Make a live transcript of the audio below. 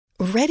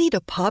Ready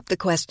to pop the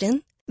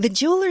question? The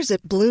jewelers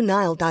at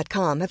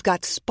BlueNile.com have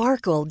got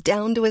sparkle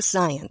down to a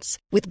science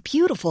with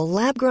beautiful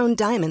lab-grown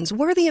diamonds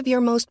worthy of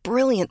your most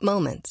brilliant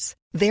moments.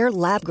 Their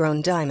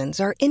lab-grown diamonds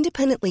are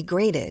independently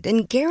graded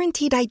and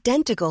guaranteed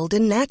identical to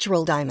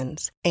natural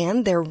diamonds,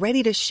 and they're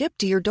ready to ship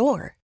to your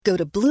door. Go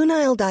to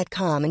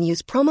BlueNile.com and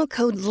use promo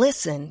code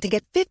LISTEN to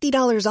get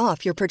 $50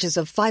 off your purchase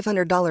of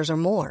 $500 or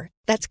more.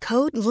 That's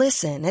code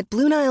LISTEN at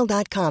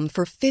BlueNile.com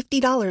for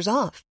 $50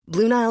 off.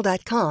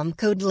 BlueNile.com,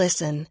 code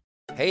LISTEN.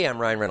 Hey, I'm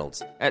Ryan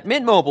Reynolds. At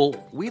Mint Mobile,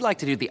 we like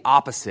to do the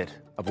opposite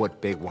of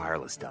what Big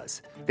Wireless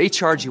does. They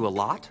charge you a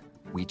lot,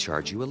 we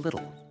charge you a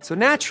little. So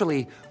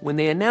naturally, when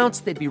they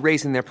announced they'd be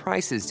raising their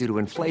prices due to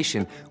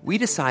inflation, we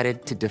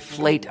decided to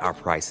deflate our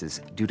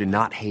prices due to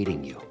not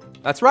hating you.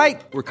 That's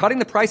right. We're cutting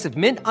the price of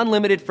Mint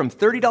Unlimited from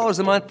 $30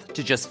 a month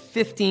to just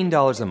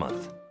 $15 a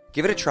month.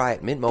 Give it a try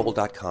at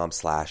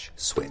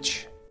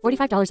mintmobile.com/switch.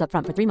 $45 up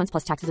front for 3 months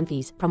plus taxes and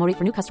fees. Promo rate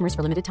for new customers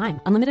for limited time.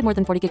 Unlimited more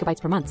than 40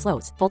 gigabytes per month.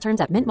 Slows full terms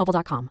at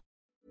mintmobile.com.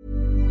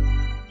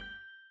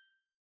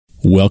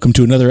 Welcome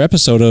to another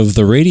episode of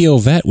The Radio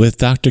Vet with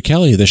Dr.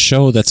 Kelly, the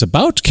show that's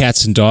about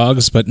cats and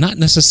dogs, but not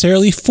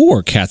necessarily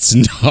for cats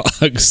and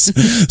dogs.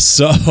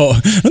 So I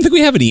don't think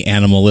we have any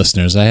animal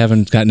listeners. I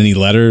haven't gotten any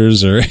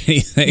letters or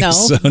anything. No,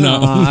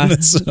 no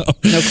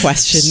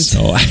questions.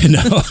 So I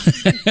know.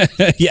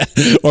 Yeah,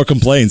 or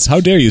complaints. How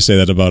dare you say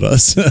that about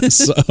us?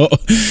 So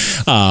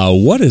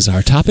what is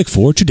our topic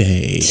for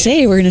today?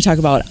 Today we're going to talk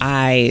about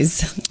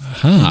eyes.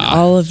 And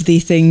all of the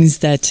things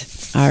that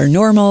are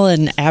normal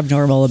and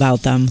abnormal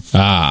about them.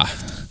 Well,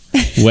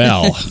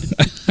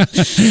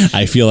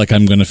 I feel like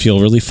I'm going to feel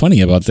really funny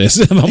about this,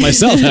 about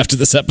myself after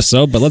this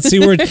episode, but let's see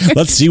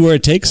where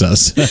it takes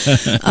us.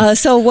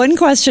 So one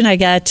question I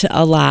get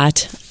a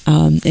lot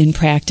in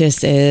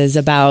practice is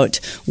about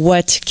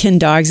what can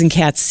dogs and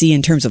cats see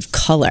in terms of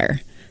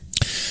color?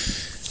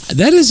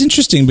 That is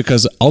interesting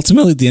because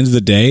ultimately at the end of the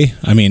day,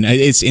 I mean,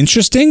 it's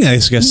interesting, I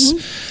guess,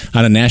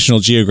 on a National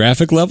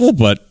Geographic level,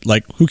 but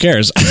like, who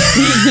cares?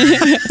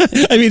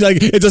 I mean,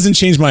 like, it doesn't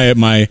change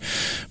my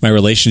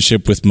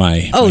relationship with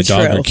my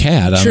dog or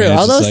cat. True. I mean,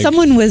 although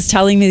someone was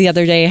telling me the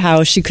other day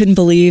how she couldn't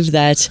believe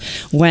that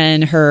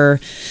when her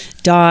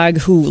dog,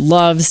 who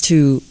loves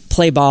to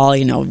play ball,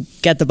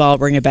 get the ball,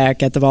 bring it back,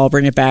 get the ball,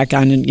 bring it back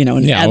on, an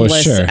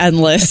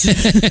endless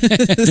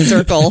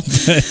circle.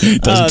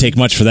 Doesn't take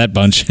much for that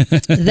bunch.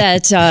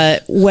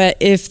 That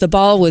if the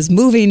ball was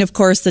moving, of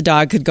course, the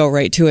dog could go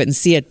right to it and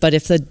see it. But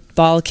if the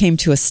ball came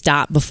to a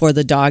stop before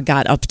the dog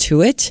got up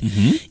to it,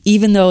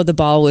 even though the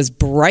ball was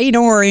bright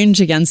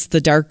orange against the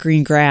dark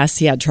green grass,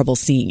 he had trouble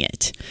seeing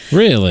it.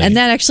 Really? And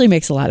that actually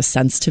makes a lot of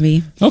sense to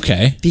me.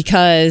 Okay.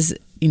 Because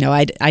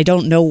I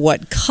don't know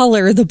what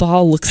color the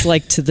ball looks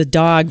like to the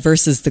dog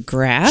versus the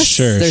grass.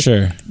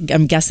 Sure.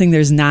 I'm guessing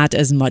there's not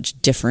as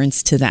much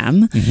difference to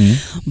them.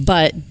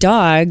 But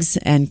dogs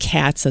and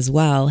cats as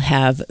well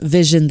have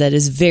vision that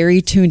is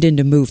very tuned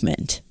into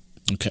movement.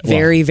 Okay.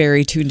 Very,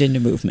 very tuned into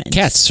movement.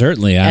 Cats,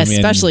 certainly.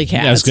 Especially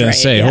cats. I was going to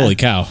say, holy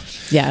cow.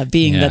 Yeah,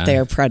 being that they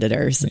are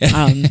predators.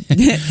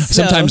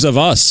 Sometimes of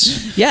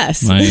us.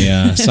 Yes. My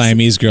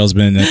Siamese girl's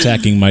been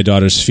attacking my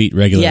daughter's feet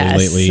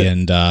regularly lately.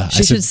 And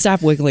she should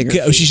stop wiggling her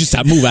feet. She should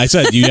stop moving. I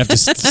said you have to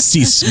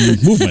cease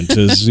movement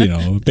is,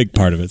 a big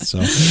part of it. So,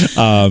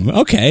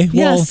 okay.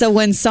 Well, so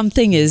when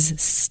something is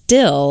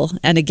still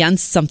and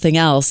against something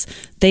else,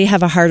 they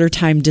have a harder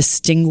time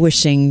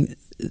distinguishing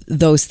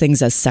those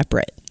things as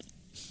separate.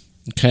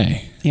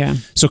 Okay. Yeah.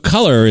 So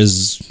color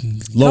is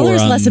lower. Color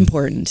is less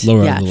important.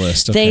 Lower on the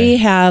list. Okay. They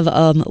have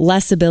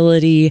less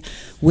ability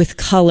with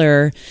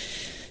color.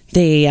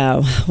 They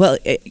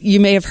you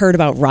may have heard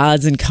about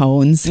rods and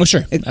cones. Oh,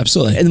 sure,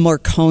 absolutely. And the more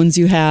cones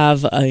you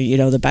have,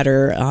 the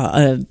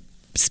better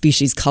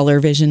species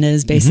color vision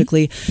is.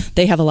 Basically,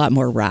 they have a lot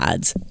more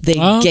rods. They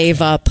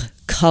gave up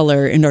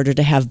color in order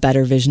to have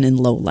better vision in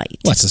low light.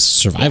 Well, it's a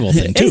survival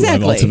thing too.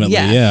 Exactly. Ultimately,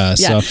 yeah.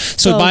 So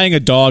buying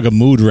a dog a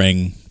mood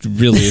ring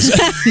really is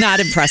not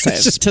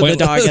impressive to pointless.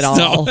 The dog at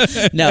all.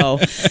 No.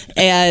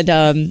 And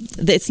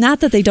it's not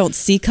that they don't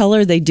see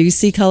color. They do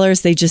see colors.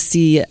 They just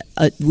see,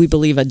 we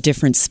believe, a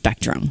different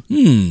spectrum.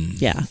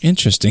 Yeah.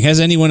 Interesting. Has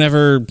anyone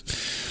ever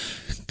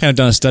kind of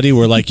done a study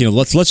where, like,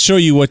 let's show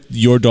you what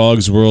your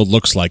dog's world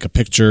looks like, a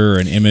picture,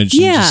 an image?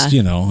 Yeah. And just,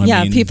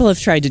 I mean, people have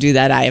tried to do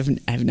that. I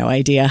have no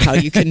idea how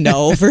you can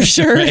know for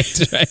sure.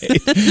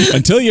 right.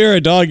 Until you're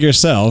a dog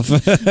yourself,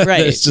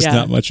 right? There's just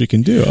not much you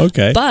can do.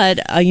 Okay.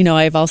 But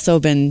I've also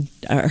been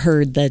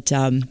heard that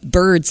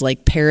birds,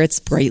 like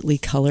parrots, brightly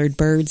colored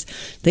birds,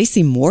 they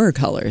see more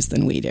colors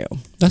than we do.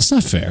 That's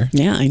not fair.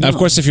 Yeah, I know. Of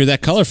course, if you're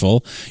that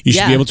colorful, you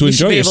should be able to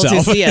enjoy yourself.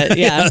 You should be able to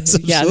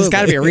see it. Yeah, there's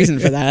got to be a reason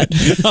for that.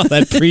 All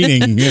that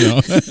preening,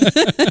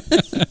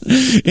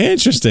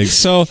 Interesting.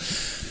 So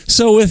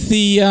So with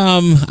the, I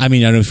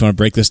don't know if you want to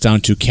break this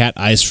down to cat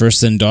eyes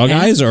first, then dog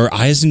eyes, or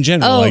eyes in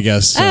general, I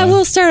guess.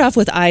 We'll start off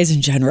with eyes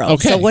in general.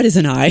 Okay. So what is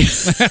an eye?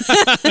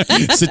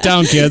 Sit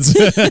down, kids.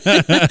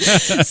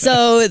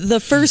 So the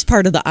first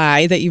part of the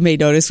eye that you may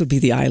notice would be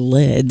the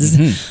eyelids.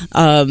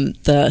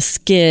 The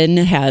skin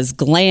has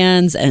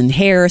glands and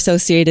hair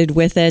associated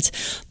with it,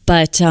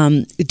 but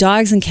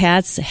dogs and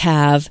cats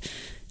have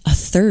a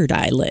third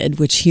eyelid,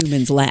 which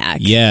humans lack.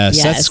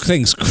 Yes, that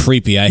thing's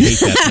creepy. I hate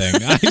that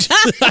thing.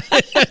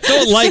 I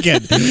don't like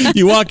it.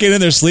 You walk in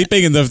and they're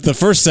sleeping, and the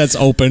first set's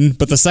open,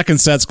 but the second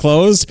set's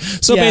closed.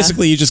 So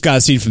basically, you just got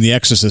a scene from The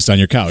Exorcist on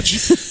your couch.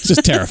 It's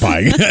just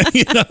terrifying.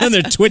 And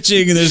they're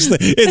twitching, and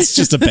it's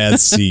just a bad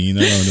scene.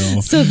 I don't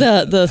know. So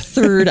the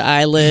third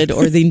eyelid,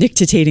 or the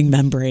nictitating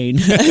membrane,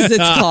 as it's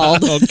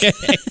called. Okay.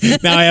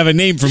 Now I have a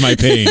name for my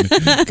pain.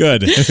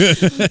 Good.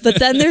 But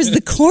then there's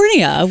the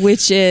cornea,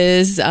 which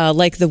is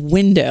like the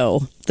window,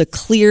 the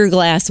clear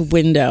glass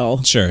window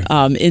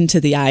into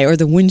the eye, or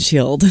the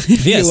windshield,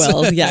 if you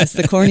will. Yes,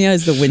 the cornea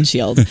is the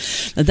windshield.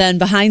 And then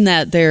behind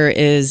that, there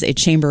is a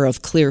chamber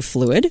of clear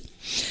fluid.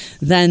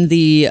 Then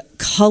the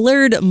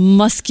colored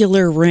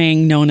muscular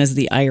ring known as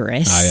the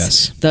iris. Ah,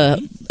 yes.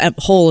 The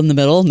hole in the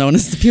middle known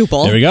as the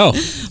pupil. There we go.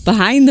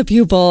 Behind the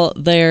pupil,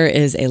 there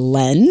is a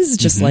lens,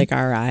 just like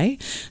our eye.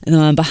 And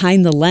then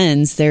behind the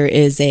lens, there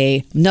is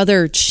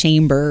another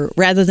chamber.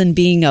 Rather than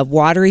being a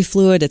watery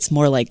fluid, it's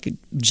more like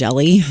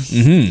jelly,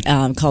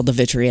 called the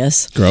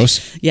vitreous.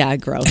 Gross. Yeah,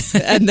 gross.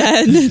 And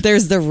then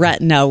there's the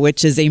retina,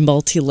 which is a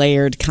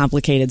multi-layered,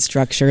 complicated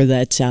structure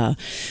that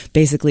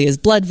basically is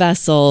blood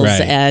vessels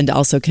and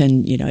also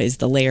is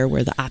the layer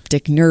where the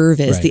optic nerve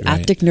is. The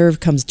optic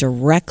nerve comes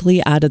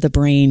directly out of the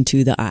brain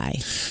to the eye.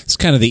 It's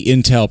kind of the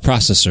Intel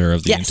processor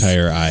of the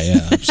entire eye.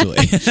 Yeah,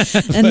 absolutely.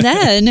 And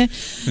then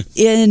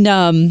in,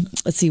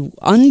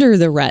 under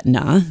the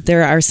retina,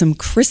 there are some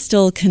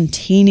crystal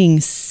containing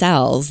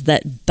cells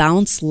that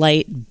bounce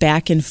light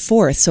back and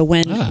forth. So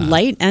when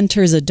light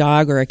enters a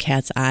dog or a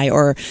cat's eye,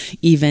 or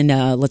even,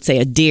 let's say,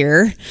 a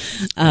deer,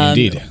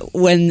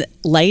 when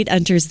light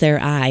enters their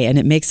eye and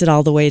it makes it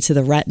all the way to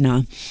the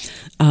retina,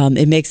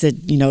 it makes it,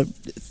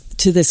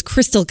 to this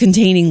crystal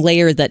containing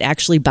layer that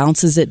actually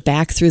bounces it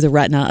back through the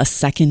retina a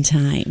second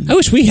time. I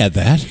wish we had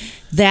that.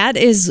 That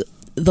is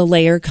the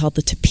layer called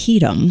the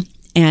tapetum.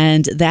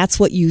 And that's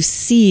what you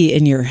see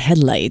in your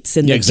headlights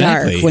in the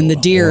dark when the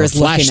deer is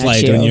looking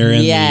at you. When you're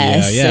in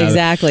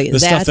exactly. The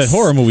stuff that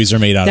horror movies are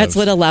made out of. That's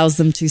what allows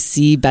them to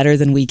see better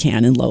than we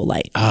can in low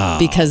light.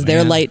 Because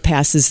their light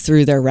passes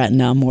through their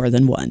retina more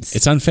than once.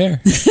 It's unfair.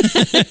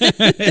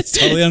 It's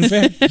totally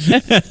unfair.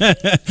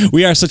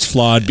 We are such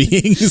flawed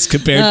beings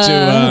compared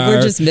to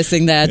we're just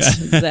missing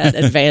that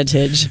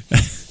advantage.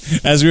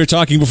 As we were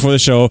talking before the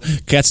show,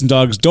 cats and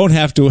dogs don't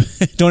have to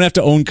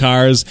own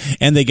cars,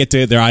 and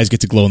their eyes get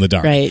to glow in the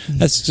dark. Right.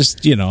 That's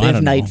just they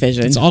have night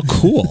vision. It's all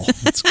cool.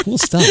 It's cool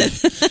stuff.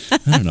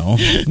 I don't know.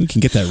 We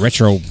can get that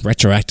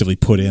retroactively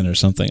put in or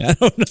something. I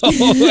don't know.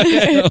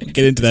 I don't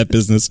get into that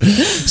business.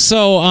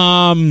 So,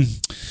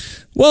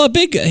 well, a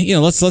big,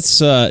 let's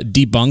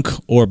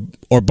debunk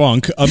or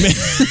bunk a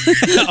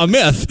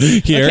myth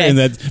here, in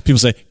that people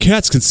say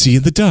cats can see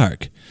in the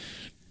dark.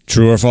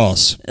 True or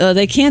false?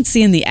 They can't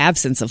see in the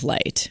absence of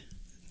light.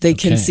 They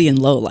can see in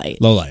low light.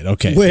 Low light,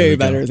 okay. Way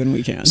better than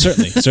we can.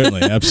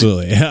 Certainly,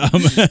 absolutely.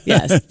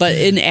 Yes, but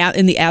in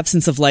the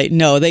absence of light,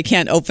 no, they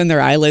can't open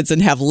their eyelids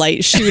and have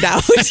light shoot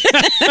out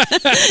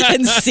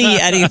and see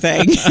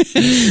anything.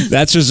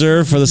 That's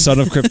reserved for the son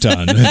of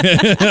Krypton.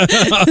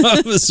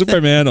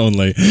 Superman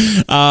only.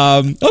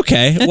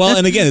 Okay, well,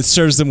 and again, it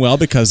serves them well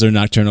because they're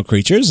nocturnal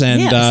creatures,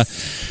 and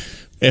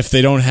if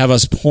they don't have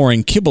us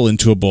pouring kibble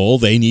into a bowl,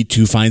 they need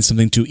to find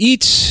something to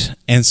eat,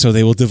 and so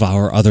they will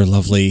devour other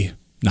lovely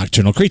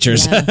nocturnal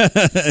creatures. Yeah.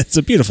 It's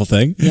a beautiful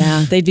thing.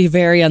 Yeah, they'd be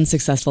very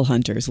unsuccessful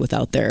hunters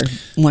without their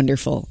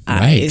wonderful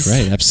eyes.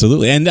 Right,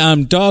 absolutely.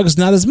 And dogs,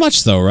 not as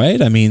much, though,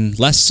 right? I mean,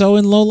 less so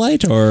in low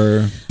light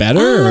or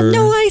better?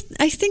 No,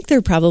 I think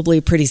they're probably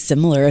pretty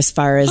similar as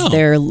far as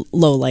their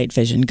low light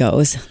vision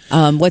goes.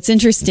 What's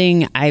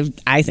interesting, I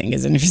think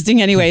is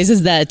interesting anyways,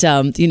 is that,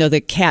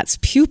 the cat's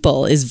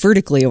pupil is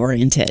vertically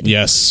oriented.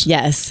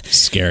 Yes.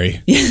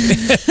 Scary.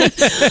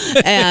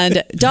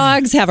 And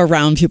dogs have a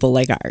round pupil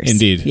like ours.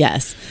 Indeed.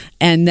 Yes.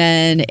 And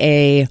then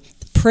a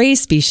prey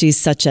species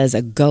such as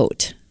a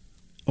goat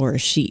or a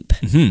sheep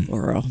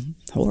or a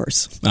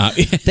horse,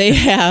 they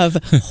have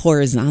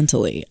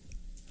horizontally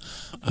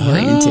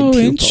oriented pupils.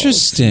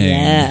 Interesting.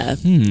 Yeah.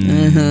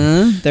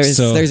 There's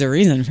a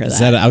reason for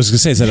that. I was going to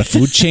say, is that a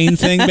food chain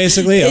thing,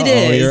 basically? It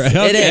is.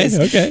 Okay, it is.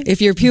 Okay. If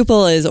your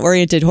pupil is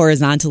oriented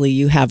horizontally,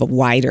 you have a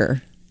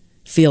wider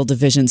field of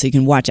vision, so you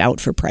can watch out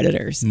for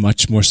predators.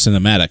 Much more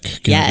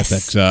cinematic.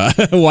 Yes.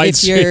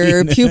 If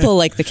your pupil,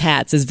 like the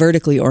cat's, is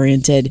vertically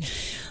oriented,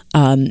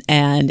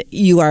 and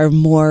you are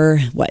more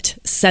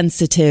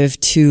sensitive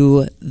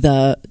to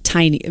the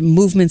tiny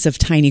movements of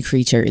tiny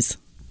creatures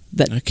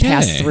that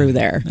pass through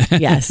there.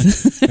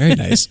 Yes. Very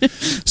nice.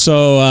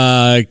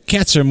 So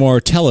cats are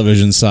more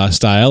television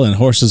style and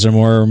horses are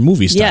more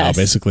movie style,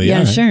 basically. Yeah,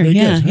 all right. sure. Very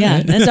Yeah, good. yeah. All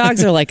right. And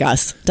dogs are like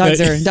us. Dogs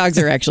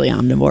are actually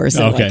omnivores.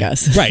 They're like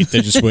us. Right.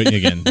 They're just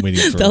waiting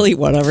for They'll eat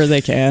whatever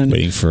they can.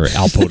 waiting for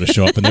Alpo to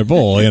show up in their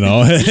bowl,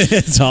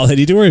 It's all they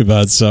need to worry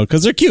about. So,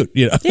 because they're cute,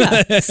 Yeah.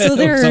 So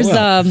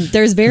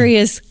there's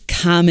various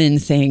common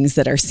things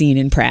that are seen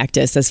in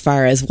practice as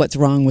far as what's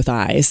wrong with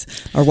eyes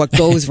or what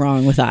goes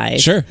wrong with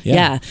eyes. Sure.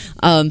 Yeah.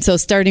 So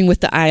starting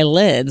with the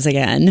eyelids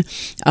again,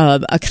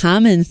 a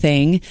common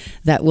thing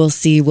that we'll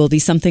see will be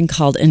something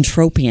called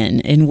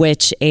entropion, in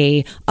which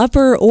a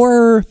upper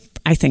or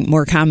I think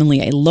more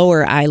commonly a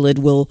lower eyelid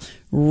will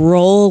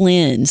roll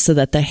in so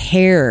that the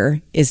hair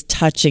is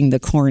touching the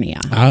cornea.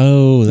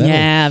 Oh,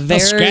 that'll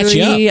scratch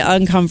you up.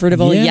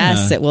 Uncomfortable. Yeah.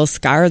 Yes, it will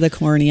scar the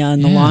cornea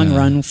in the long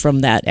run from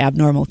that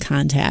abnormal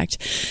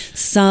contact.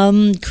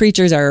 Some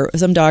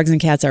dogs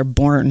and cats are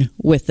born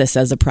with this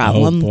as a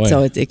problem,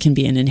 so it can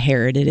be an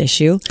inherited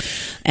issue.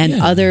 And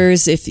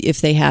others, if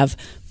they have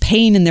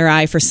pain in their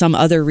eye for some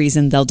other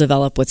reason, they'll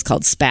develop what's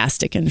called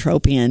spastic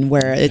entropion,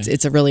 where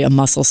it's really a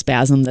muscle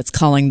spasm that's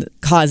causing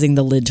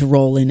the lid to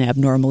roll in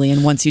abnormally.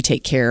 And once you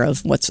take care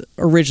of what's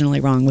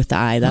originally wrong with the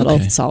eye, that'll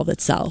solve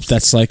itself.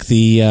 That's like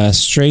the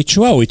stray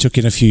Chihuahua we took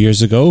in a few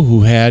years ago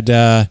who had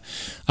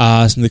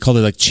something they called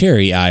it like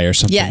cherry eye or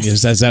something. Yes.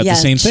 Is that the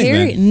same thing?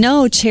 Then?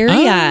 No, cherry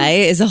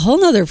eye is a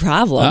whole other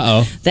problem.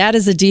 Uh-oh. That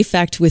is a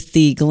defect with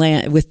the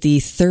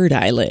third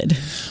eyelid.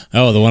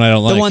 Oh, the one I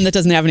don't like. The one that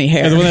doesn't have any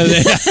hair.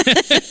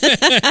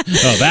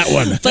 That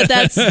one. But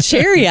that's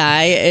cherry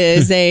eye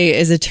is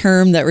a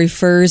term that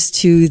refers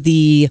to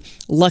the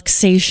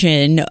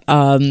luxation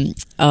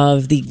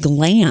of the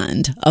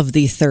gland of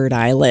the third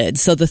eyelid.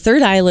 So the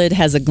third eyelid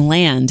has a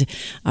gland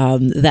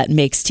that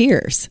makes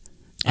tears.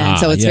 And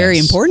so it's a very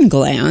important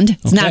gland.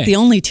 It's not the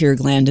only tear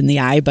gland in the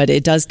eye, but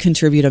it does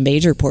contribute a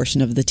major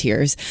portion of the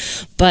tears.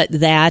 But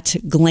that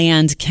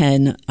gland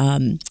can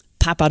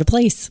pop out of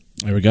place.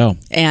 There we go.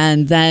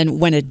 And then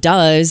when it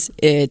does,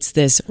 it's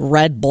this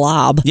red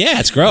blob. Yeah,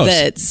 it's gross.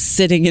 That's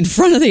sitting in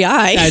front of the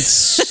eye.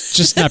 It's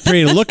just not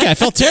pretty to look at. I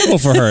felt terrible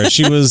for her.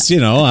 She was,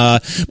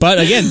 but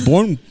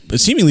again,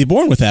 seemingly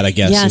born with that, I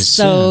guess. Yeah,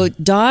 so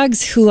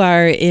dogs who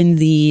are in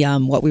the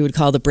what we would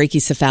call the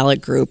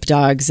brachycephalic group,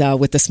 dogs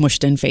with the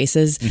smushed in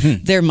faces,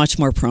 they're much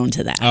more prone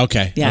to that.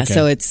 Okay. Yeah,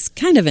 so it's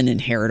kind of an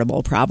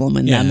inheritable problem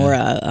in them, or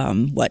a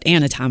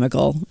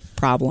anatomical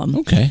problem.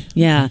 Okay.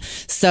 Yeah.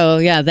 So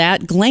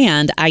that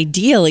gland,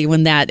 ideally,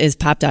 when that is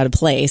popped out of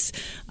place,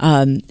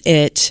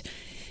 it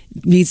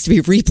needs to be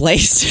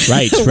replaced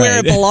where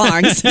it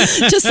belongs.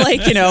 Just like,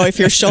 if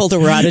your shoulder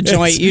were out of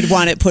joint, you'd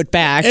want it put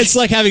back. It's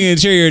like having an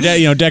interior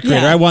decorator.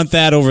 Yeah. I want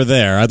that over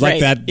there. I'd like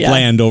that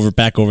gland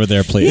back over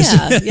there, please.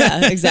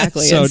 Yeah,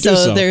 exactly.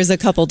 so there's a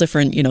couple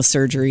different,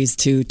 surgeries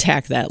to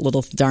tack that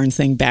little darn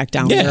thing back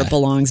down where it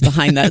belongs,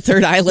 behind that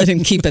third eyelid,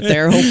 and keep it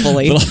there,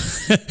 hopefully.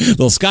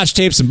 little scotch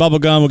tapes and bubble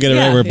gum will get it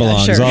right where it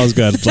belongs. Sure. All's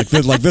good.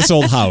 Like this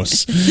old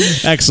house.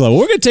 Excellent. Well,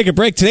 we're going to take a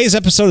break. Today's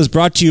episode is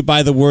brought to you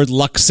by the word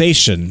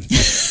luxation.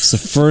 It's the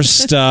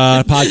first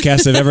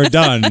podcast I've ever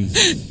done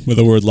where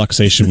the word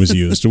luxation was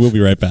used. We'll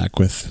be right back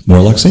with more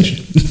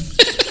luxation.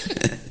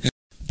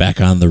 Back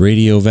on the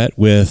Radio Vet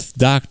with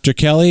Dr.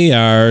 Kelly,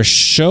 our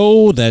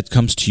show that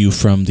comes to you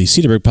from the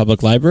Cedarburg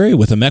Public Library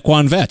with a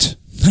Mequon vet.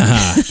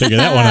 Figure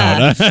that one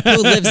out. Huh?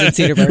 Who lives in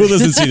Cedarburg? Who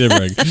lives in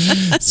Cedarburg?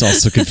 It's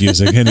also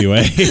confusing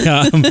anyway.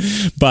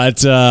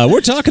 But we're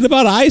talking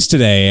about eyes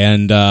today,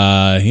 and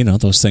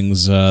those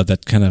things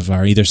that kind of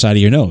are either side of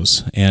your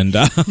nose, and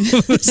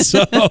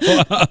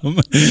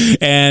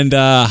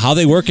how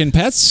they work in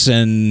pets,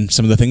 and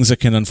some of the things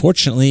that can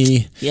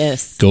unfortunately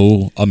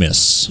go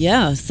amiss.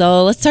 Yeah.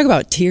 So let's talk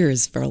about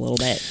tears for a little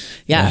bit.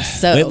 Yeah.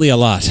 So lately a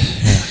lot. Yeah.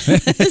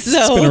 It's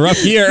been a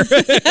rough year.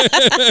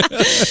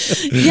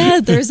 Yeah,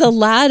 there's a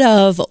lot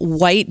of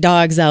white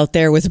dogs out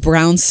there with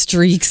brown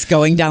streaks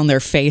going down their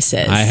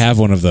faces. I have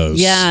one of those.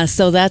 Yeah,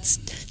 so that's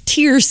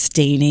tear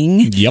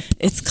staining. Yep.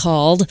 It's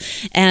called,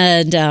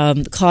 and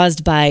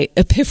caused by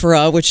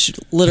epiphora, which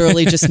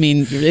literally just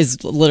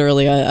is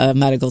literally a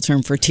medical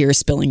term for tears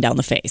spilling down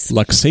the face.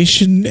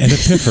 Luxation and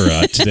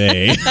epiphora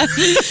today.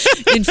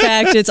 In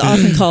fact, it's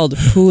often called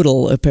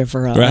poodle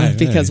epiphora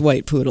because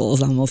white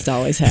poodles almost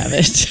always have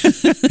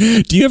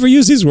it. Do you ever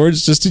use these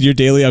words just in your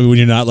daily? I mean, when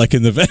you're not like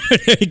in the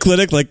veterinary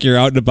clinic, like you're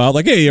out and about,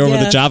 like, hey, you're over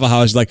at the Java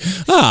House, you're like,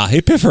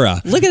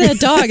 epiphora. Look at that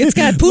dog. It's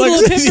got poodle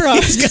epiphora.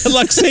 It's got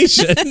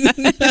luxation.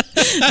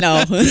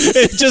 No.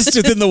 It's just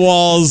within the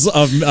walls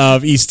of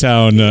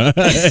Easttown.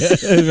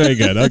 Very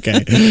good.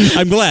 Okay.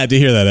 I'm glad to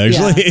hear that,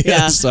 actually.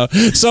 Yeah.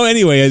 So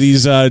anyway,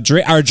 these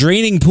our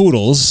draining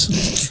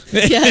poodles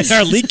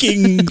are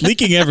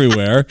leaking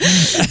everywhere.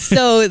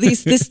 So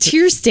this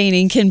tear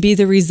staining can be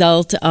the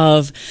result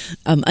of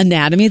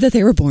anatomy that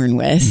they were born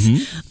with.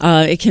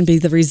 It can be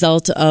the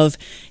result of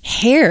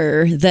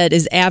hair that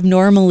is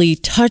abnormally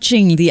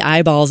touching the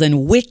eyeballs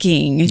and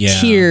wicking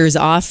tears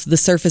off the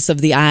surface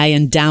of the eye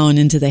and down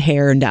into into the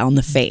hair and down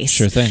the face.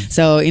 Sure thing.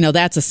 So,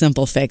 that's a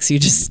simple fix.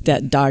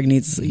 That dog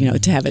needs,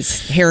 to have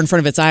its hair in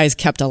front of its eyes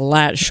kept a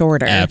lot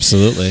shorter.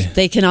 Absolutely.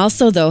 They can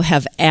also, though,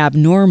 have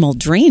abnormal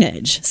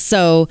drainage.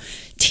 So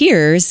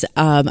tears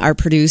are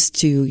produced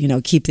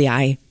to, keep the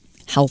eye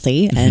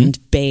healthy and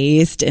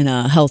bathed in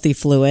a healthy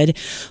fluid.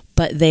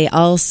 But they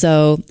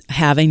also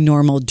have a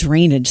normal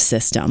drainage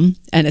system,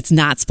 and it's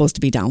not supposed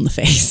to be down the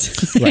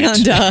face.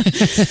 Right. And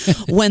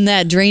when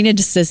that drainage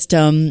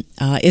system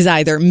is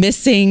either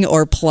missing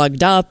or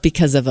plugged up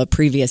because of a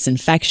previous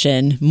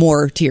infection,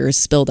 more tears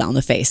spill down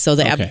the face. So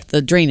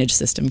the drainage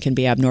system can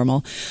be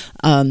abnormal.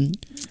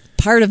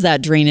 Part of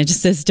that drainage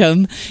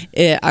system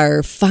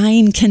are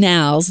fine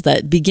canals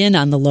that begin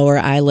on the lower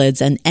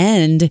eyelids and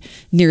end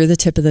near the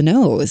tip of the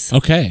nose.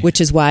 Okay. Which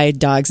is why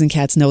dogs and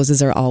cats'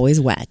 noses are always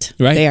wet.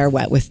 Right. They are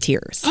wet with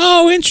tears.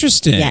 Oh,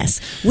 interesting.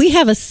 Yes. We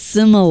have a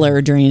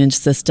similar drainage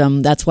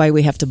system. That's why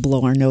we have to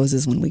blow our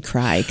noses when we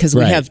cry, because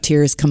we have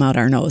tears come out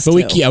our nose, but too.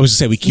 I was going to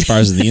say we keep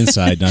ours on the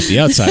inside, not the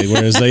outside.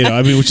 Whereas,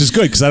 which is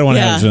good because I don't want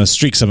to have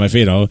streaks on my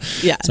face.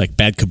 Yeah. It's like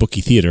bad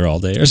kabuki theater all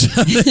day or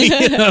something.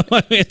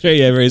 It's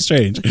very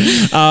strange.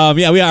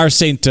 We are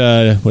Saint.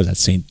 What is that?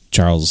 Saint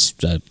Charles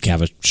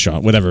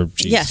Cavachon, whatever.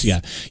 Yes.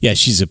 Yeah.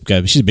 She's a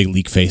big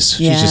leak face.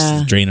 Yeah. She's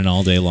just draining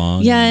all day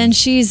long. Yeah, and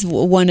she's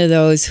one of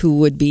those who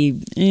would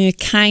be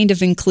kind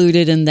of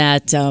included in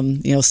that,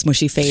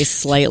 smushy face,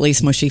 slightly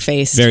smushy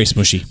face. Very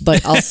smushy.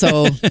 But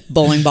also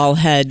bowling ball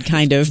head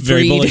kind of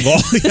Very breed. bowling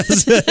ball.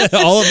 Yes.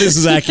 All of this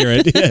is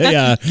accurate.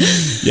 Yeah.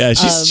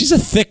 She's a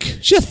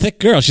thick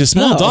girl. She's a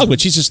small dog,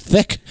 but she's just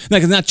thick.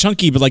 Like not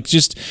chunky, but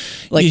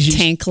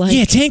tank-like.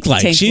 Yeah,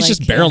 tank-like. She's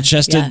just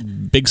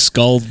barrel-chested, big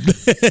skull.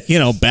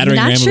 Battering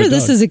ram. Not sure of a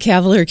this dog. is a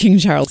Cavalier King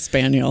Charles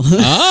Spaniel.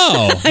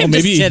 Oh, I'm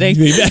maybe. just kidding.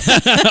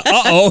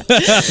 Uh-oh.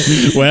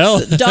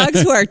 Well.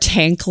 Dogs who are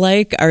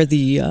tank-like are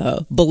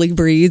the bully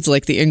breeds,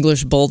 like the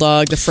English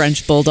Bulldog, the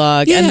French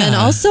Bulldog. Yeah. And then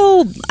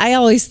also, I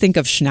always think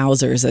of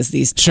Schnauzers as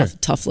these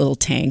tough little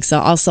tanks.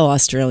 Also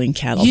Australian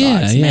cattle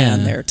dogs. Yeah.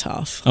 Man, they're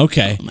tough.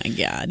 Okay. Oh, my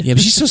God. Yeah,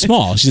 but she's so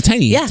small. She's a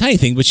tiny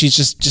thing, but she's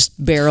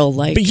just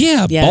barrel-like. But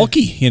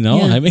bulky, Yeah.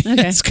 I mean,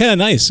 Okay. it's kind of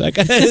nice.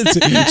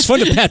 It's fun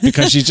to pet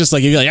because she's just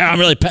like, you're like, I'm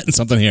really petting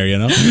something here,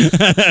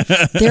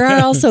 There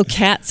are also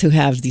cats who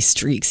have these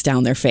streaks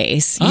down their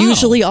face. Oh.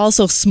 Usually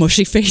also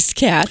smushy faced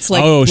cats,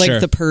 like sure.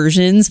 the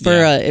Persians,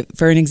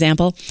 for an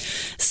example.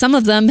 Some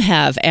of them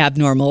have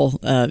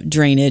abnormal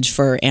drainage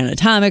for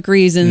anatomic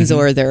reasons,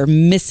 or they're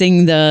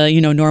missing the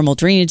normal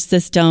drainage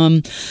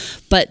system.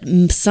 But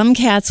some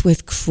cats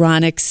with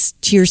chronic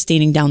tear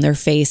staining down their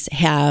face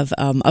have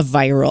a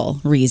viral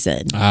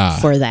reason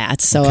for that.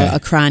 So a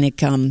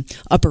chronic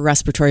upper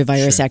respiratory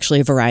virus,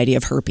 actually a variety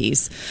of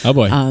herpes. Oh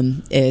boy.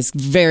 Is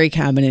very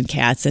common in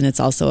cats, and it's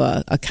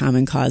also a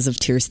common cause of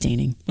tear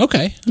staining.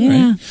 Okay. Yeah.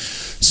 All right.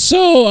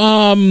 So,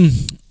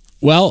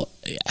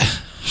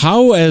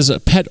 how as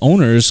pet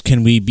owners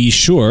can we be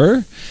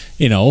sure,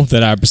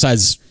 that our,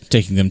 besides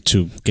taking them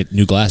to get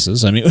new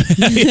glasses, I mean,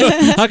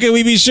 how can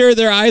we be sure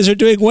their eyes are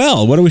doing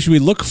well? What should we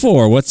look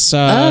for? What's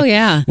our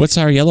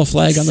yellow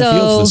flag on the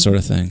field for this sort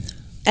of thing?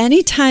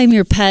 Anytime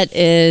your pet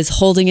is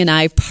holding an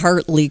eye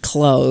partly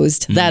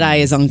closed, that eye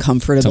is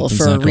uncomfortable Something's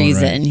for a not going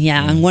reason. right.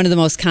 Yeah. And one of the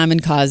most common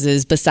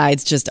causes,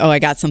 besides just, I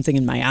got something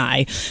in my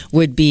eye,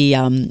 would be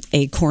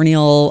a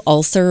corneal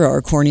ulcer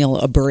or corneal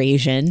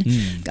abrasion.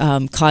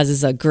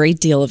 Causes a great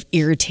deal of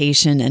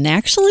irritation and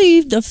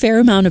actually a fair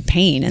amount of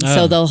pain. And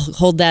so they'll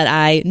hold that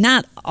eye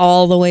not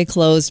all the way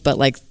closed, but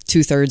like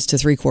 2/3 to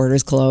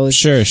 3/4 closed.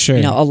 Sure.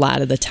 A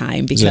lot of the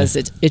time, because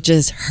it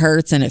just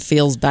hurts and it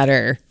feels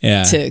better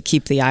to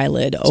keep the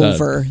eyelid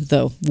over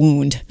the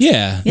wound.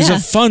 Yeah. There's a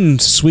fun,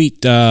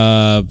 sweet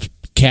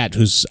cat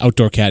who's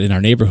outdoor cat in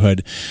our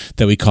neighborhood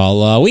that we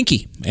call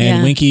Winky.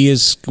 And Winky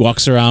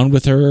walks around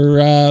with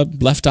her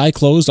left eye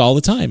closed all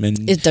the time.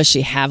 And does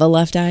she have a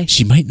left eye?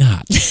 She might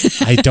not.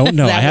 I don't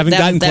know. I haven't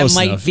gotten close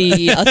enough. That might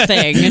be a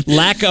thing.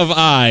 Lack of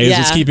eyes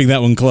is keeping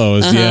that one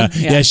closed. Yeah,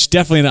 she's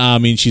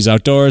definitely. She's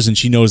outdoors and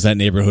she knows that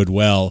neighborhood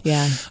well.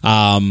 Yeah.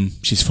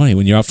 She's funny.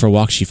 When you're out for a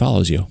walk, she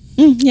follows you.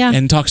 Yeah.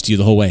 And talks to you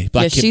the whole way.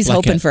 She's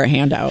hoping for a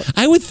handout.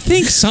 I would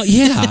think so.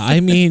 Yeah. I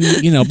mean,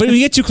 but when you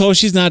get too close,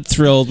 she's not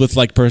thrilled with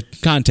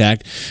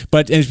contact.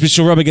 But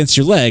she'll rub against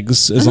your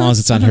legs as long as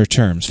it's on her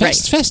terms.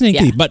 It's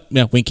fascinating. Yeah. But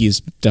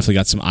Winky's definitely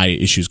got some eye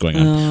issues going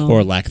on,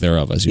 or lack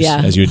thereof, as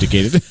you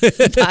indicated.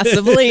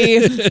 Possibly.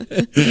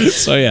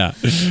 So yeah.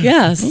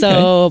 Yeah.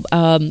 So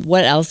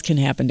what else can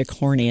happen to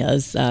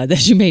corneas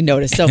that you may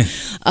notice? So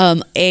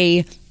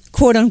a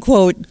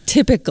quote-unquote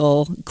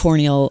typical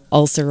corneal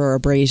ulcer or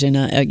abrasion,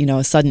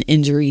 a sudden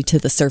injury to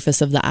the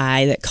surface of the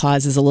eye that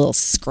causes a little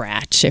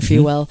scratch, if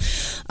you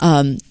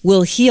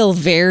will heal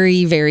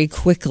very, very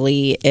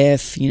quickly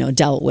if,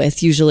 dealt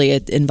with. Usually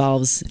it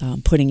involves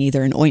putting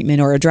either an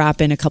ointment or a drop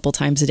in a couple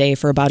times a day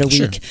for about a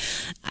week.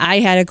 I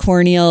had a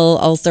corneal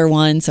ulcer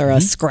once, or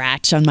a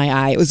scratch on my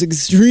eye. It was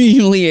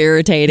extremely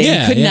irritating.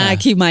 Could not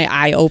keep my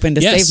eye open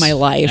to save my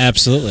life.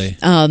 Absolutely.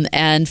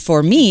 And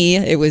for me,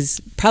 it was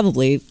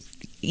probably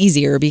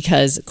easier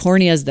because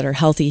corneas that are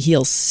healthy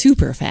heal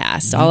super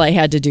fast. All I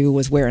had to do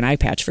was wear an eye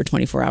patch for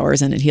 24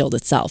 hours and it healed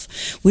itself.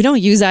 We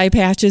don't use eye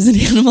patches in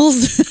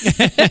animals.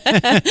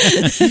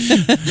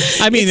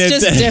 I mean,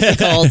 it's just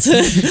difficult.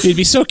 It'd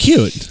be so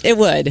cute. It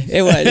would. We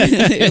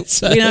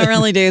don't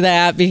really do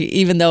that,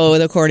 even though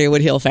the cornea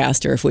would heal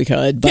faster if we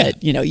could.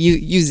 But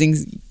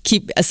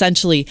keep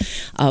essentially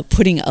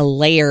putting a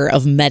layer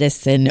of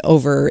medicine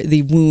over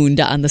the wound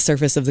on the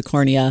surface of the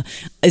cornea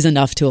is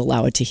enough to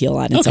allow it to heal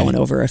on its own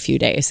over a few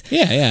days.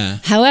 Yeah.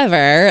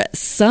 However,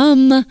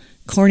 some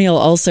corneal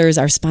ulcers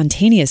are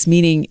spontaneous,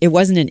 meaning it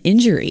wasn't an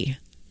injury.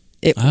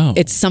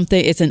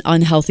 It's an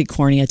unhealthy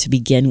cornea to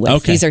begin with.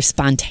 Okay. These are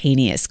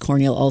spontaneous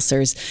corneal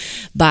ulcers.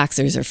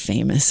 Boxers are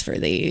famous for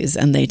these,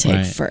 and they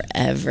take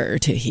forever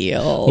to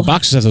heal. Well,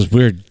 boxers have those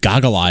weird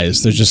goggle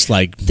eyes. They're just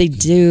like they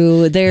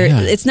do.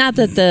 It's not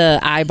that the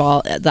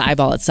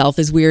eyeball itself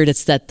is weird.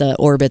 It's that the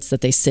orbits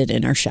that they sit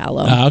in are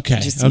shallow.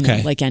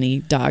 Okay. Like any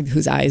dog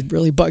whose eyes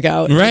really bug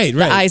out. Right.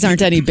 The eyes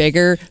aren't any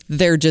bigger.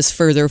 They're just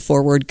further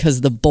forward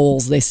because the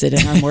bowls they sit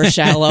in are more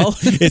shallow.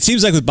 It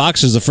seems like with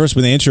boxers,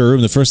 when they enter a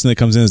room, the first thing that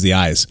comes in is the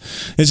eyes.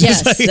 It's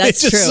just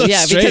that's true. So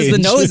because strange. the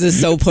nose is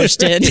so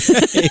pushed in.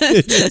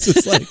 It's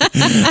just like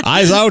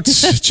eyes out,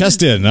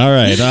 chest in. All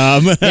right.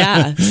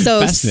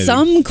 So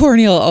some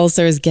corneal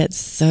ulcers get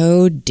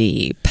so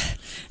deep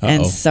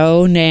and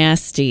so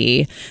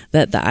nasty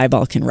that the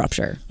eyeball can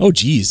rupture. Oh,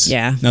 geez.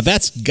 Yeah. Now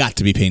that's got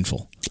to be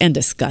painful. And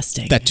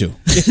disgusting. That too.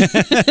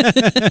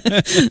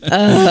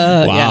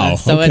 Wow. Yeah.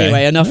 So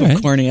anyway, enough of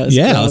corneas.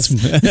 Yeah,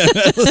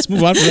 let's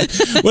move on.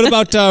 What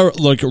about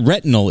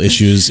retinal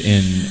issues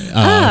in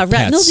pets?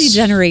 Retinal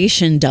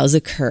degeneration does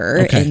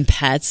occur in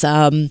pets.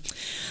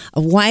 A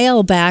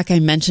while back, I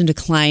mentioned a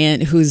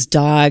client whose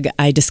dog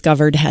I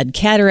discovered had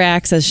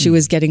cataracts as she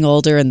was getting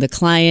older, and the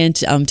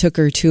client took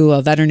her to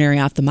a veterinary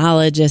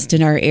ophthalmologist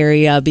in our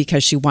area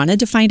because she wanted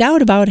to find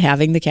out about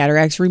having the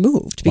cataracts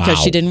removed because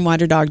she didn't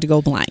want her dog to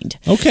go blind.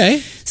 Okay.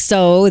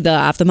 So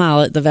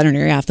the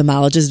veterinary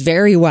ophthalmologist,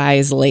 very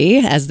wisely,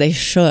 as they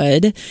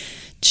should,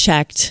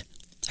 checked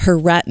her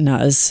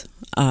retinas,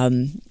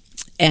 and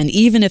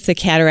even if the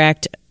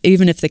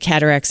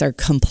cataracts are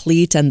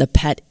complete and the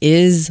pet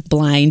is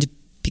blind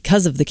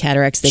because of the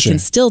cataracts, they can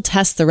still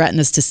test the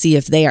retinas to see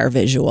if they are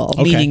visual,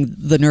 meaning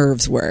the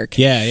nerves work.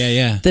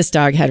 Yeah. This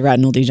dog had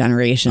retinal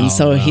degeneration,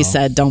 he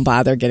said, don't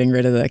bother getting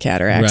rid of the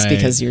cataracts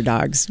because your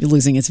dog's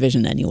losing its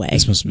vision anyway.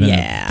 This must have been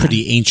a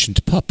pretty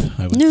ancient pup,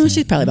 I would think.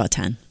 She's probably about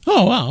 10.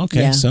 Oh, wow.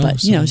 Okay. Yeah, but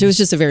she was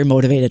just a very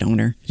motivated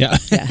owner. Yeah.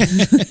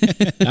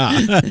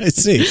 I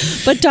see.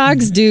 But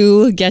dogs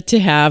do get to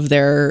have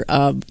their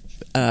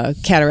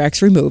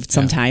cataracts removed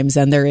sometimes,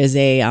 and there is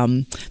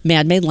a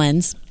man-made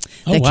lens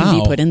that can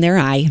be put in their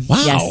eye.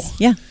 Wow. Yes.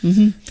 Yeah.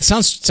 Mm-hmm.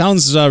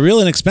 Sounds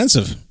real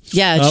inexpensive.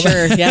 Yeah,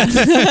 sure. Yeah.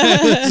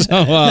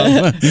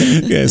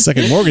 A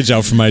second mortgage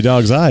out for my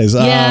dog's eyes.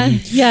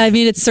 Yeah. I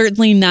mean, it's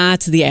certainly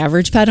not the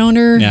average pet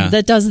owner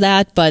that does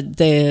that, but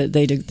they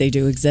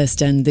do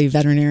exist, and the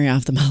veterinary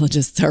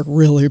ophthalmologists are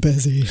really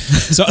busy.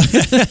 So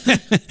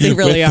they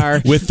really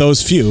are with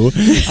those few.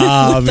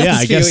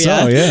 I guess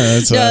so.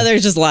 Yeah.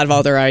 There's just a lot of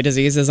other eye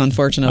diseases,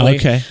 unfortunately.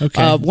 Okay.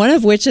 One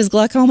of which is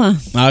glaucoma.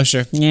 Oh,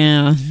 sure.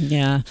 Yeah.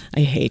 I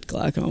hate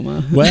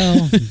glaucoma.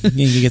 Well,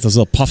 you get those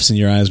little puffs in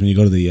your eyes when you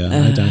go to the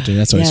eye doctor.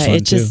 That's always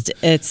fun too.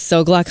 It's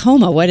so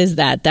glaucoma. What is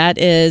that? That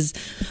is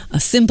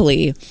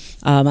simply,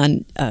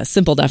 a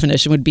simple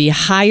definition would be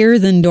higher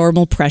than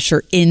normal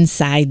pressure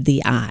inside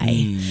the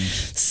eye.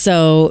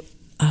 So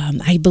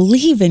I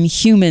believe in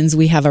humans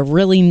we have a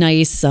really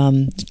nice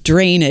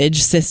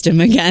drainage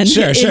system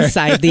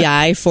inside the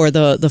eye for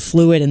the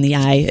fluid in the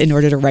eye in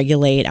order to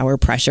regulate our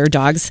pressure.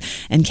 Dogs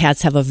and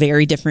cats have a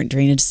very different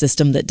drainage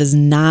system that does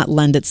not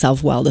lend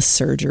itself well to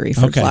surgery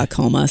for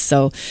glaucoma.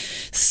 So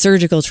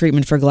surgical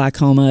treatment for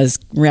glaucoma is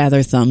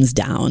rather thumbs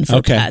down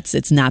for pets.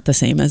 It's not the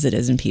same as it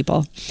is in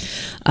people.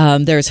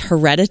 There's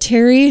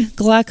hereditary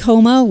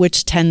glaucoma,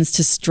 which tends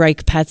to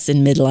strike pets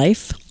in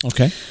midlife.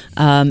 Okay.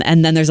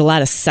 And then there's a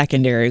lot of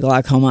secondary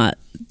glaucoma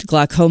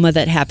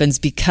that happens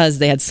because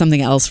they had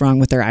something else wrong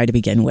with their eye to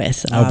begin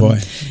with.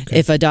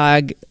 If a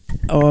dog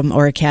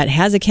or a cat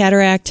has a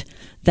cataract,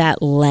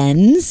 that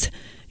lens,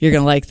 you're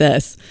going to like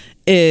this,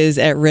 is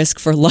at risk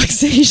for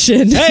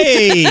luxation.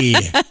 Hey,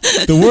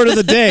 the word of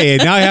the day.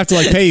 Now I have to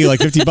pay you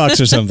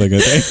 $50 or something.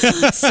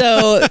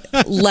 So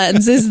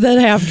lenses that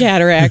have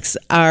cataracts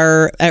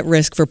are at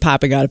risk for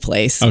popping out of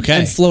place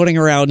and floating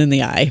around in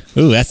the eye.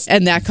 Ooh,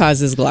 and that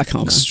causes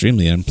glaucoma.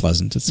 Extremely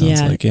unpleasant. It sounds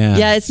like.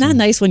 Yeah, it's not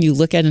nice when you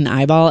look at an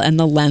eyeball and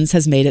the lens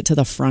has made it to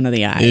the front of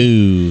the eye.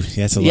 Ooh,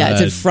 that's a lot.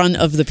 It's in front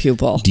of the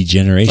pupil.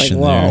 Degeneration.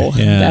 Whoa,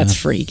 there. that's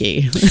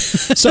freaky.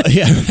 So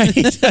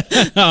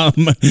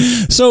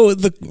so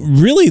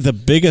the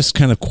biggest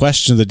kind of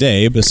question of the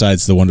day,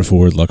 besides the wonderful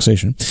word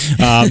luxation,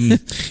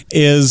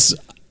 is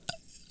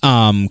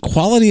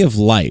quality of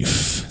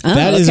life.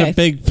 That is a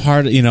big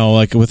part,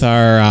 with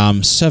our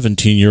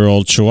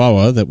 17-year-old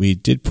Chihuahua that we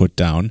did put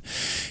down.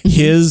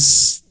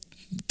 His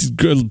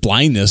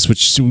blindness,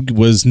 which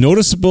was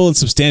noticeable and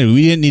substantial.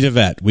 We didn't need a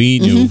vet. We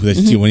knew that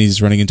when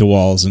he's running into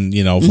walls and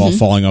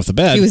falling off the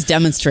bed, he was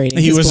demonstrating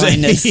his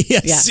blindness.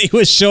 Yes, he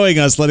was showing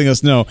us, letting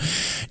us know.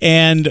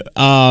 And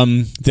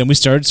then we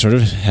started sort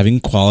of having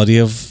quality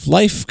of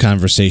life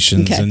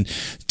conversations. Okay. And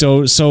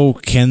so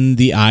can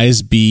the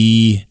eyes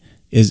be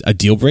a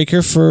deal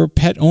breaker for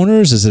pet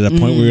owners? Is it a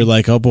point where you're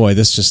like, oh boy,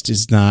 this just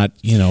is not,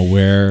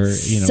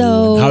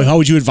 how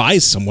would you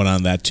advise someone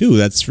on that too?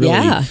 That's really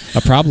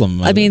a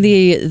problem. I mean,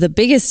 the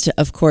biggest,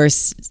 of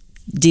course,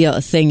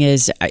 thing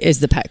is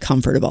the pet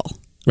comfortable?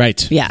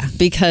 Right. Yeah,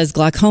 because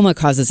glaucoma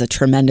causes a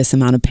tremendous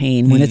amount of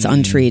pain when it's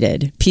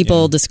untreated.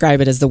 People describe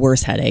it as the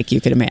worst headache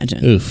you could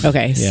imagine. Oof.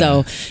 Okay,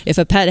 so if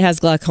a pet has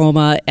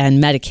glaucoma and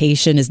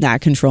medication is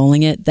not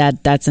controlling it,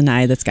 that's an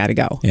eye that's got to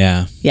go.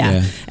 Yeah.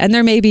 And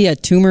there may be a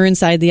tumor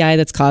inside the eye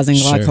that's causing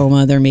glaucoma.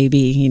 Sure. There may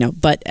be,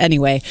 but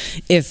anyway,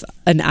 if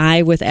an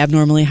eye with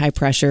abnormally high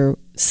pressure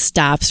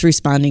stops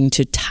responding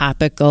to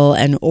topical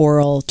and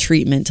oral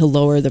treatment to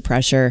lower the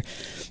pressure,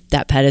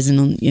 that pet is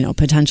in,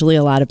 potentially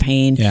a lot of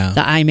pain. Yeah.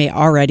 The eye may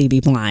already be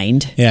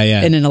blind. Yeah.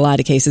 And in a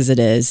lot of cases it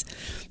is.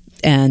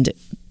 And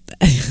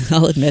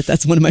I'll admit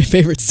that's one of my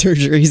favorite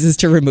surgeries is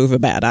to remove a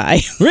bad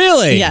eye.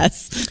 Really?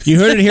 Yes. You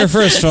heard it here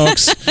first,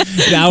 folks.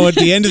 Now, at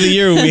the end of the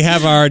year, we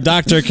have our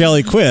Dr.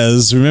 Kelly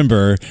quiz.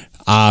 Remember,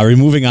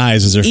 removing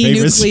eyes is her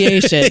favorite.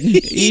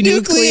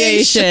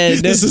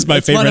 Enucleation. This is my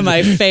favorite. One of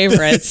my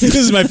favorites. This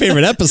is my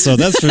favorite episode,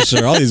 that's for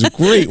sure. All these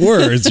great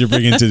words you're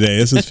bringing today.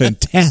 This is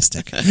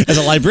fantastic. As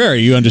a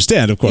librarian, you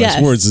understand, of course.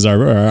 Yes. Words is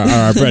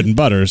our bread and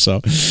butter.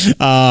 So,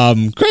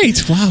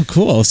 great. Wow,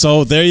 cool.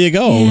 So there you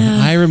go.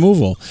 Yeah. Eye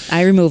removal.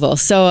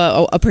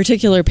 So a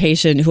particular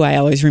patient who I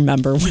always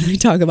remember when I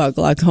talk about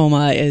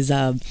glaucoma is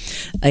an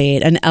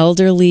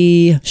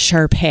elderly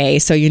Shar-Pei.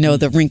 So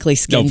the wrinkly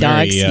skin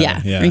dogs.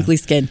 Wrinkly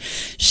skin.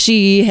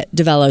 She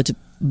developed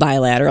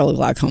bilateral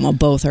glaucoma.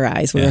 Both her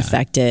eyes were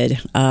affected.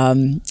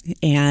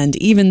 And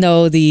even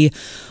though the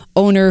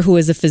owner, who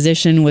is a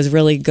physician, was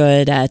really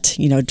good at,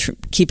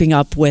 keeping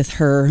up with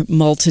her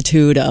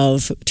multitude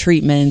of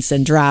treatments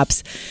and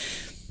drops,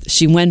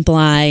 she went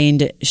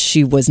blind.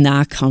 She was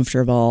not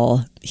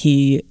comfortable.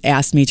 He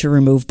asked me to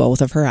remove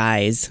both of her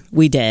eyes.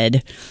 We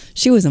did.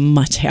 She was a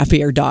much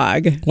happier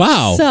dog.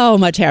 Wow. So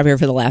much happier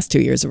for the last 2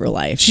 years of her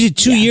life. She had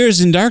 2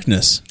 years in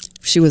darkness.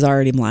 She was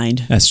already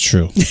blind. That's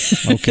true.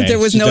 Okay. There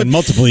was She's done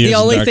multiple years. The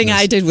only in thing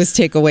I did was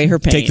take away her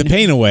pain. Take the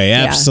pain away.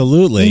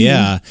 Absolutely.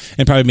 Yeah.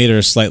 And probably made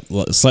her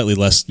slightly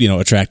less,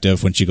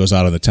 attractive when she goes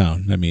out of the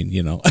town. I mean,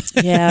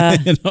 Yeah.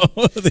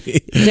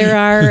 There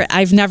are,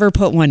 I've never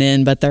put one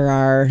in, but there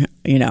are,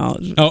 not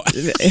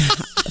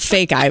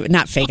fake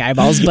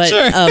eyeballs, but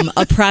sure.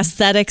 A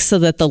prosthetic so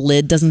that the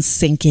lid doesn't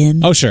sink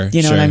in. Oh, sure.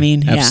 You know what I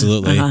mean?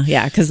 Absolutely.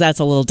 Yeah. Because that's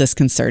a little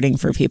disconcerting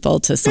for people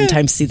to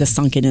sometimes see the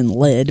sunken in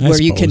lid where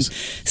you can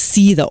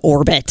see the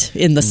orbit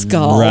in the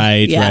skull.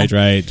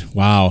 Right.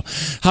 Wow.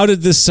 How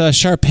did this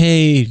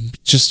Shar-Pei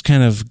just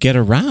kind of get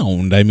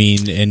around? I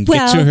mean, and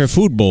get to her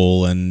food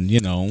bowl and,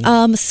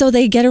 So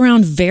they get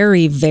around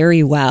very,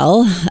 very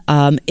well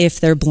if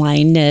their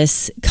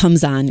blindness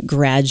comes on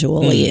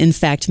gradually. In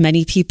fact,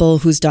 many people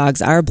whose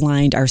dogs are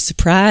blind are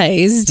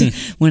surprised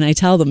when I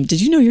tell them,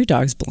 did you know your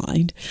dog's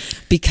blind?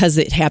 Because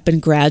it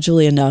happened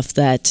gradually enough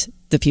that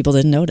the people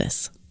didn't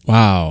notice.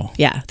 Wow.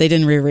 Yeah, they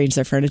didn't rearrange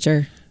their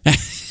furniture.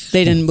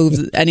 They didn't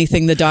move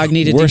anything the dog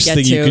needed Worst to get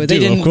thing to. You could They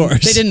do, didn't. Of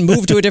course. They didn't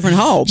move to a different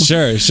home.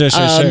 Sure. So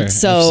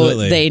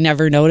Absolutely. They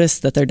never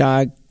noticed that their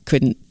dog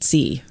couldn't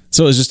see.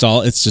 So it's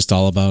just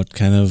all about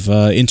kind of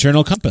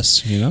internal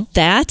compass,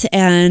 That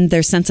and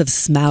their sense of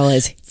smell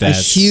is a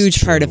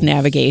huge part of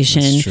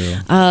navigation.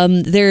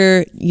 That's true.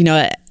 They're,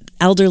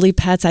 elderly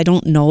pets, I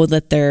don't know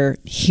that their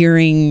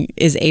hearing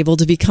is able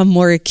to become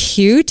more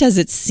acute as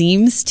it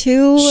seems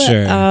to,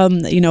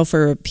 Sure.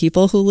 For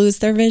people who lose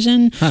their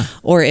vision,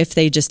 or if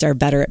they just are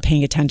better at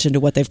paying attention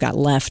to what they've got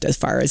left as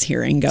far as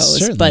hearing goes.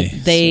 Certainly.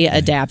 But they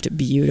adapt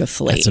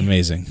beautifully. That's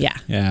amazing.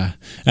 Yeah.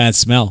 And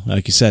smell,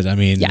 like you said. I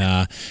mean,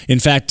 in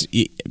fact,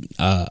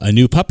 a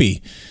new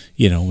puppy,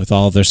 with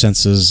all of their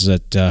senses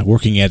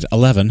working at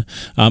 11,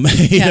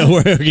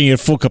 working at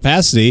full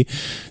capacity,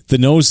 the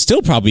nose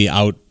still probably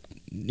out,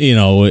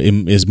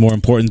 is more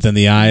important than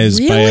the eyes.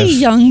 Really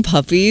young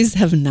puppies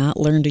have not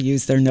learned to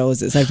use their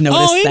noses. I've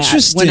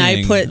noticed that. When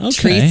I put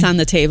treats on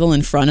the table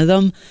in front of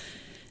them,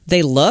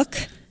 they look.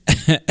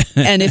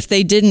 And if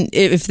they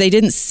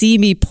didn't see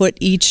me put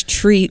each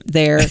treat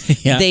there,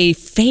 they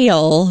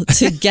fail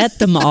to get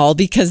them all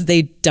because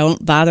they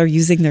don't bother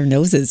using their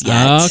noses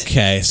yet.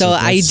 Okay. So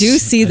I do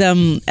see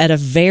them at a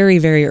very,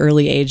 very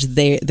early age.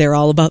 They're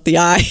all about the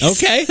eyes.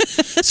 Okay.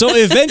 So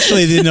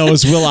eventually the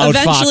nose will outfox.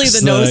 Eventually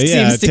the nose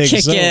seems to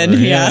kick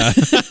in. Yeah.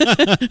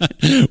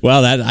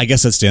 Well, I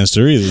guess that stands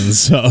to reason.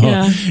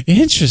 So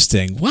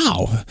interesting.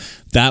 Wow.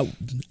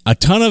 A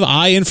ton of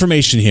eye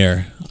information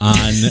here.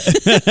 on.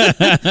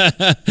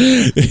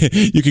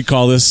 You could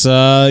call this,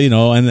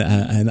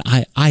 an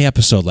I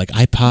episode, like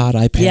iPod,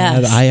 iPad,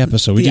 Yes. I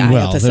episode. We The did I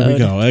well. There we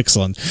episode. go.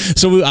 Excellent.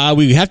 So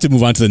we have to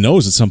move on to the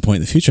nose at some point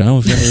in the future. I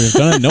don't know if we've ever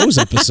done a nose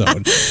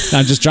episode.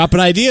 I'm just dropping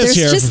ideas There's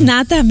here. just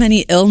not that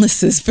many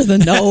illnesses for the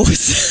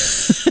nose.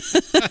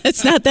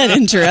 It's not that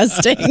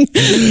interesting.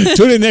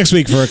 Tune in next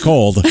week for a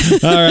cold. All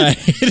right.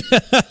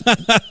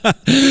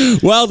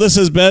 Well, this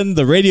has been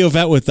the Radio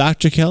Vet with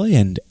Dr. Kelly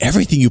and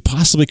everything you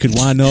possibly could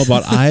want to know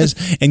about eyes.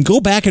 And go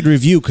back and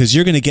review because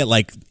you're going to get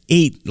like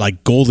 8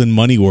 like golden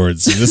money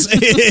words in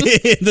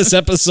this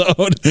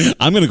episode.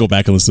 I'm going to go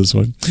back and listen to this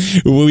one.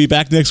 We'll be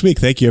back next week.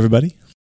 Thank you, everybody.